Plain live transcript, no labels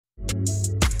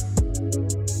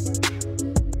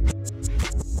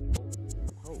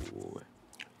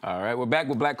All right, we're back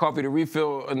with Black Coffee to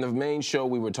Refill. In the main show,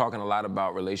 we were talking a lot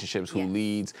about relationships, who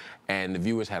leads, and the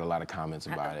viewers had a lot of comments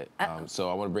about it. So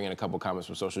I want to bring in a couple comments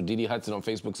from social. Dee Hudson on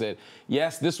Facebook said,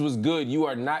 yes, this was good. You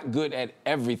are not good at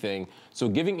everything, so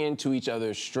giving in to each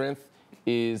other's strength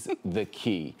is the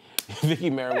key. Vicky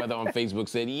Merriweather on Facebook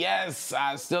said, yes,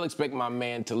 I still expect my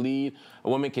man to lead. A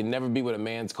woman can never be what a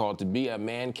man's called to be. A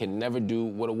man can never do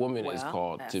what a woman is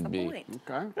called to be. Point.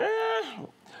 Okay.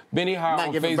 Benny Hart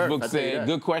on Facebook said,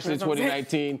 good question in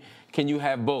 2019. Can you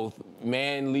have both?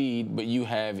 Man lead, but you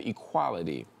have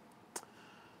equality.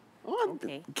 Well,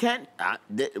 okay.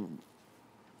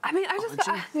 I mean, I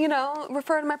just, you know,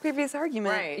 refer to my previous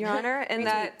argument, Your Honor, and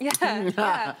that,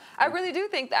 I really do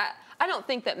think that, I don't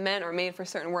think that men are made for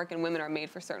certain work and women are made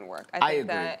for certain work. I think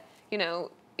that, you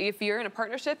know, if you're in a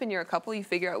partnership and you're a couple, you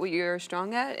figure out what you're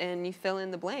strong at and you fill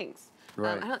in the blanks.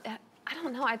 Right. I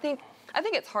don't know. I think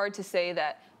it's hard to say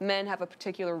that men have a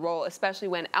particular role, especially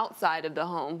when outside of the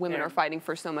home, women are fighting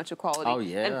for so much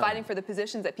equality. And fighting for the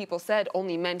positions that people said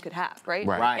only men could have, right?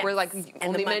 Where like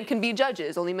only men can be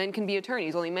judges, only men can be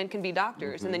attorneys, only men can be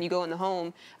doctors. And then you go in the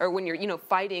home, or when you're, you know,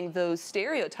 fighting those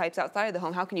stereotypes outside of the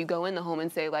home, how can you go in the home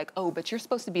and say like, oh, but you're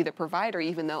supposed to be the provider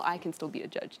even though I can still be a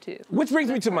judge too? Which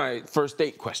brings me to my first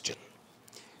date question.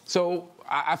 So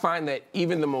I find that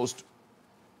even the most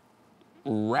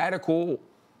radical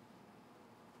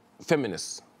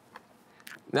feminists,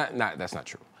 that's not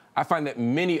true. I find that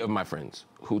many of my friends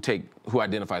who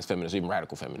identify as feminists, even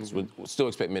radical feminists, would still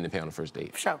expect men to pay on the first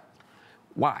date. Sure.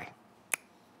 Why?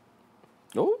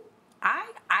 Oh.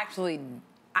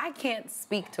 I can't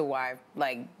speak to why.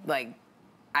 Like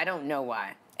I don't know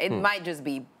why. It might just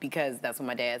be because that's what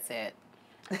my dad said.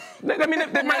 I mean,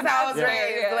 that's how I was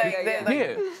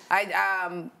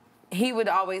raised. He would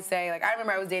always say, like, I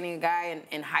remember I was dating a guy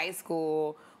in high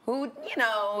school who, you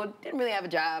know, didn't really have a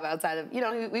job outside of, you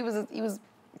know, he was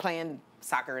playing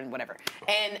soccer and whatever.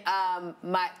 And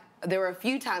there were a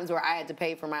few times where I had to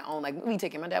pay for my own, like, movie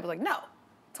ticket. My dad was like, no,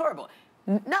 it's horrible.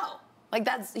 No. Like,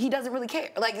 he doesn't really care.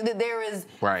 Like, there is,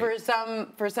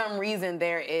 for some reason,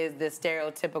 there is this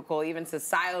stereotypical, even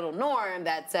societal norm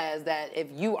that says that if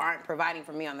you aren't providing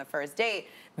for me on the first date,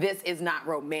 this is not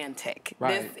romantic.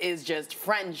 This is just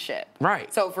friendship.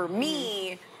 So for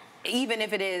me, even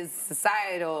if it is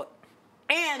societal,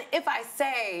 and if I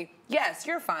say, yes,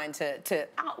 you're fine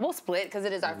we'll split because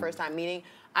it is our first time meeting,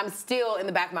 I'm still in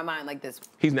the back of my mind like this.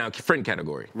 He's now friend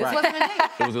category. This wasn't a date.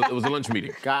 It was a lunch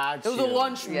meeting. Gotcha. It was a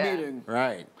lunch meeting.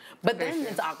 Right. But then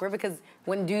it's awkward because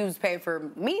when dudes pay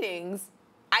for meetings,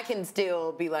 I can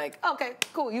still be like, okay,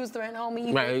 cool, you was the friend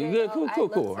homie. Good,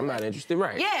 cool. I'm not interested,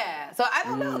 Yeah. So I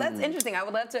don't know. That's interesting. I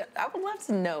would love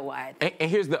to know why.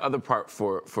 And here's the other part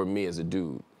for me as a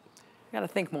dude. I gotta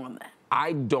think more on that.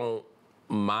 I don't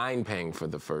mind paying for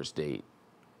the first date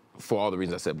for all the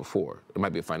reasons I said before. It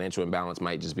might be a financial imbalance,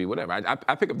 might just be whatever.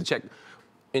 I pick up the check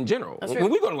in general. When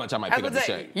we go to lunch, I might pick up the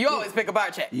check. You always pick up our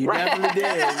check. You definitely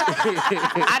did.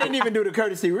 I didn't even do the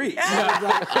courtesy reach.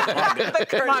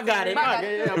 I got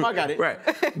it. Right.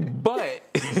 But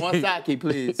one sake,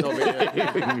 please, over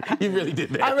here. You really did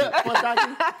that. One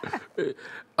sake.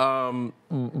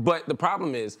 But the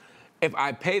problem is, if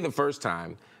I pay the first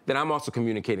time, then I'm also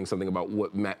communicating something about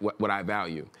what I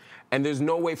value. And there's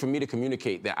no way for me to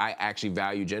communicate that I actually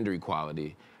value gender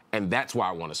equality, and that's why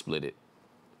I want to split it.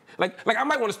 Like I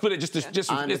might want to split it just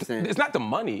it's not the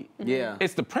money. Yeah.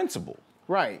 It's the principle.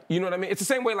 Right. You know what I mean? It's the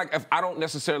same way, like, if I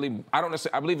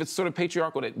believe it's sort of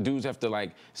patriarchal that dudes have to,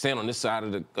 like, stand on this side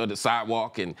of the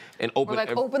sidewalk and open,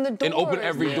 open the door. And open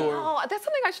every door. Oh, that's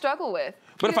something I struggle with.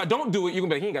 But if I don't do it, you're gonna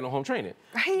be like, he ain't got no home training.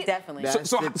 Right? Definitely.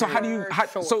 So how do you,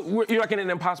 so you're like in an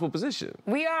impossible position.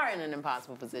 We are in an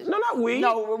impossible position. No, not we.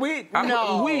 No, we.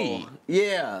 We.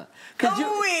 Yeah. Because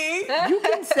you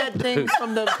can set things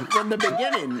from the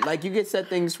beginning. Like, you can set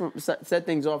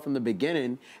things off from the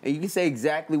beginning, and you can say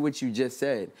exactly what you just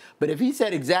said. But if he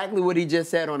said exactly what he just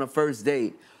said on a first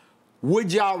date,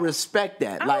 would y'all respect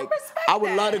that? I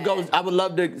would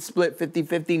love to split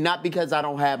 50-50, not because I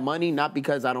don't have money, not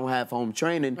because I don't have home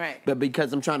training, but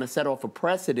because I'm trying to set off a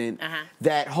precedent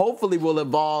that hopefully will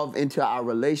evolve into our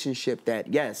relationship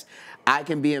that, yes, I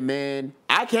can be a man,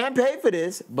 I can pay for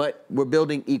this, but we're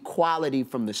building equality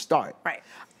from the start. Right.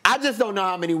 I just don't know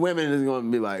how many women is going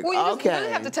to be like, well, okay. You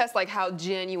really have to test like how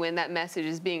genuine that message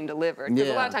is being delivered. Because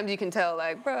a lot of times you can tell,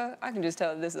 like, bruh, I can just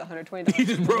tell this is $120. You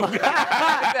just broke.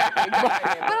 Exactly.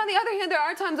 But on the other hand, there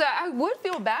are times that I would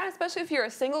feel bad, especially if you're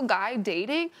a single guy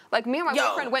dating. Like me and my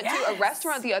boyfriend went to a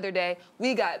restaurant the other day.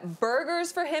 We got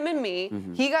burgers for him and me.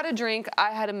 He got a drink.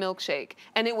 I had a milkshake,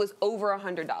 and it was over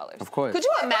 $100. Of course. Could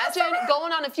you imagine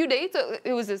going on a few dates?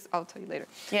 It was this. I'll tell you later.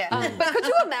 Yeah. But could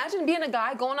you imagine being a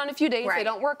guy going on a few dates? They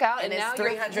don't work out, and now it's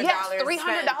 $300. Yes,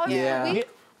 $300 a week.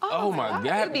 Oh my God.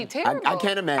 It'd be terrible. I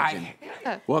can't imagine.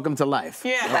 Welcome to life.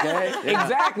 Yeah. Okay?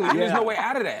 Exactly. There's no way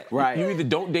out of that. Right. You either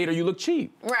don't date or you look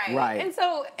cheap. Right. And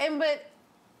so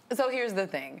here's the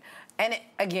thing. And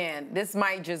again, this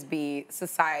might just be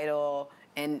societal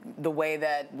and the way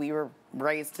that we were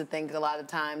raised to think a lot of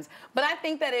times. But I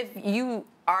think that if you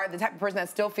are the type of person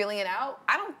that's still feeling it out,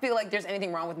 I don't feel like there's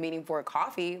anything wrong with meeting for a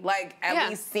coffee. Like at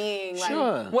least seeing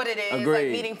like what it is, like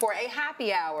meeting for a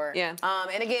happy hour. Yeah.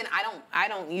 And again, I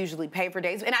don't usually pay for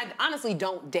dates, and I honestly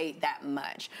don't date that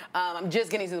much. I'm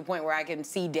just getting to the point where I can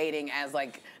see dating as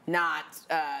like not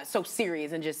so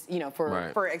serious and just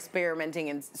for experimenting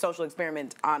and social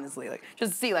experiment. Honestly, like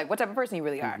just to see like what type of person you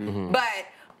really are. But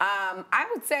I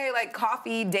would say like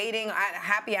coffee, dating,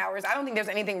 happy hours. I don't think there's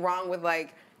anything wrong with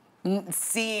like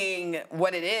seeing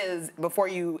what it is before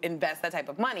you invest that type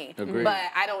of money. Agreed. But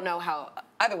I don't know how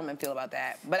other women feel about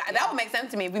that. But that would make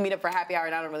sense to me if we meet up for a happy hour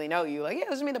and I don't really know you. Like, yeah,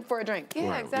 let's meet up for a drink.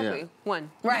 Yeah, exactly.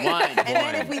 One. Right. And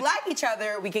then if we like each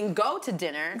other, we can go to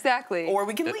dinner. Exactly. Or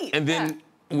we can leave. And then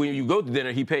when you go to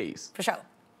dinner, he pays. For sure.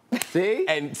 See?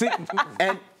 And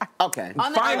Okay.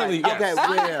 Finally, yes. Okay,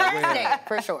 On the first date,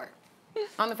 for sure.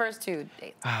 On the first 2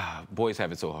 dates. Boys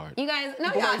have it so hard. You guys, no,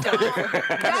 y'all don't. Y'all do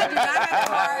not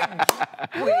have it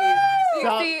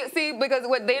hard. See, because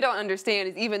what they don't understand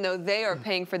is even though they are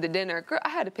paying for the dinner, girl, I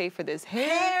had to pay for this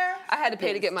hair. I had to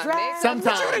pay to get my makeup.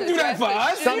 Sometimes. You didn't do that for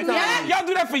us. Sometimes. Y'all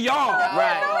do that for y'all.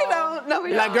 Right. No, we don't. No, we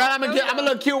don't. Like, girl, I'm gonna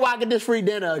look cute while I get this free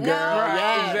dinner, girl.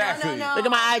 Right, exactly. No. Look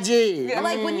at my IG.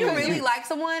 Like, when you really like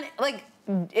someone, like,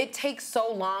 it takes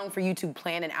so long for you to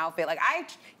plan an outfit. Like, I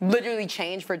literally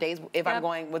change for days if I'm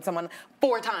going with someone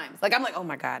 4 times. Like, I'm like, oh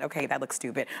my God, okay, that looks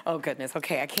stupid. Oh goodness,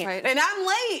 okay, I can't. Right. And I'm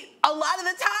late a lot of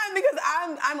the time because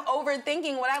I'm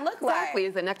overthinking what I look like. Exactly.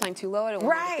 Is the neckline too low? I don't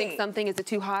want to think something. Is it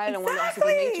too high? I don't want to also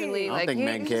be matronly. I don't think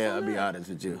men care, I'll be honest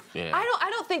with you. Yeah. I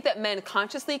don't think that men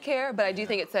consciously care, but I do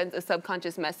think it sends a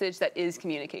subconscious message that is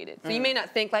communicated. So you may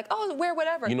not think like, oh, wear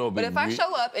whatever. But if I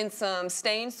show up in some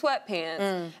stained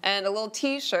sweatpants and a little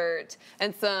t-shirt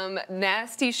and some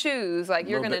nasty shoes, like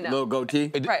you're gonna know. Little goatee.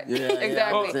 Right. Yeah,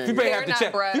 exactly. You may have to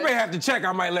check. You may have to check.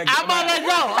 I might let go. I might let go.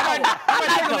 I might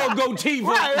take a little goatee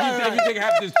for you think I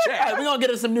have this check. Right, we're gonna get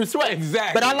her some new sweat.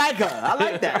 Exactly. But I like her. I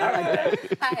like that. I like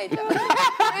that. I hate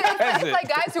that. It's like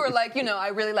guys who are like, I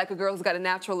really like a girl who's got a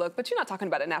natural look, but you're not talking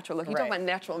about a natural look. You're talking about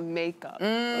natural makeup.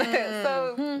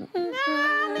 So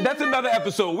that's another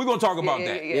episode. We're gonna talk about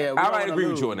that. Yeah, I might agree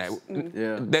with you on that.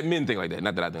 Yeah. That men think like that.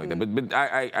 Not that I think like that, but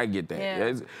I get that.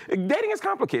 Yeah. Dating is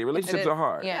complicated. Relationships are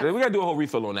hard. Yeah. We gotta do a whole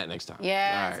refill on that next time.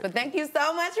 Yes, but thank you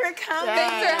so much for coming.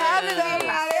 Thanks for having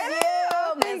me.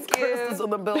 Miss Kryst is in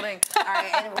the building. All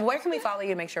right, and where can we follow you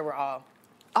to make sure we're all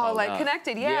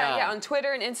connected? Yeah, on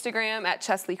Twitter and Instagram at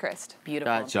Cheslie Kryst.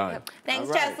 beautiful? Gotcha. Thanks,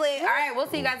 Cheslie. All right, we'll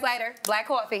see you guys later. Black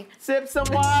coffee. Sip some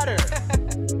water.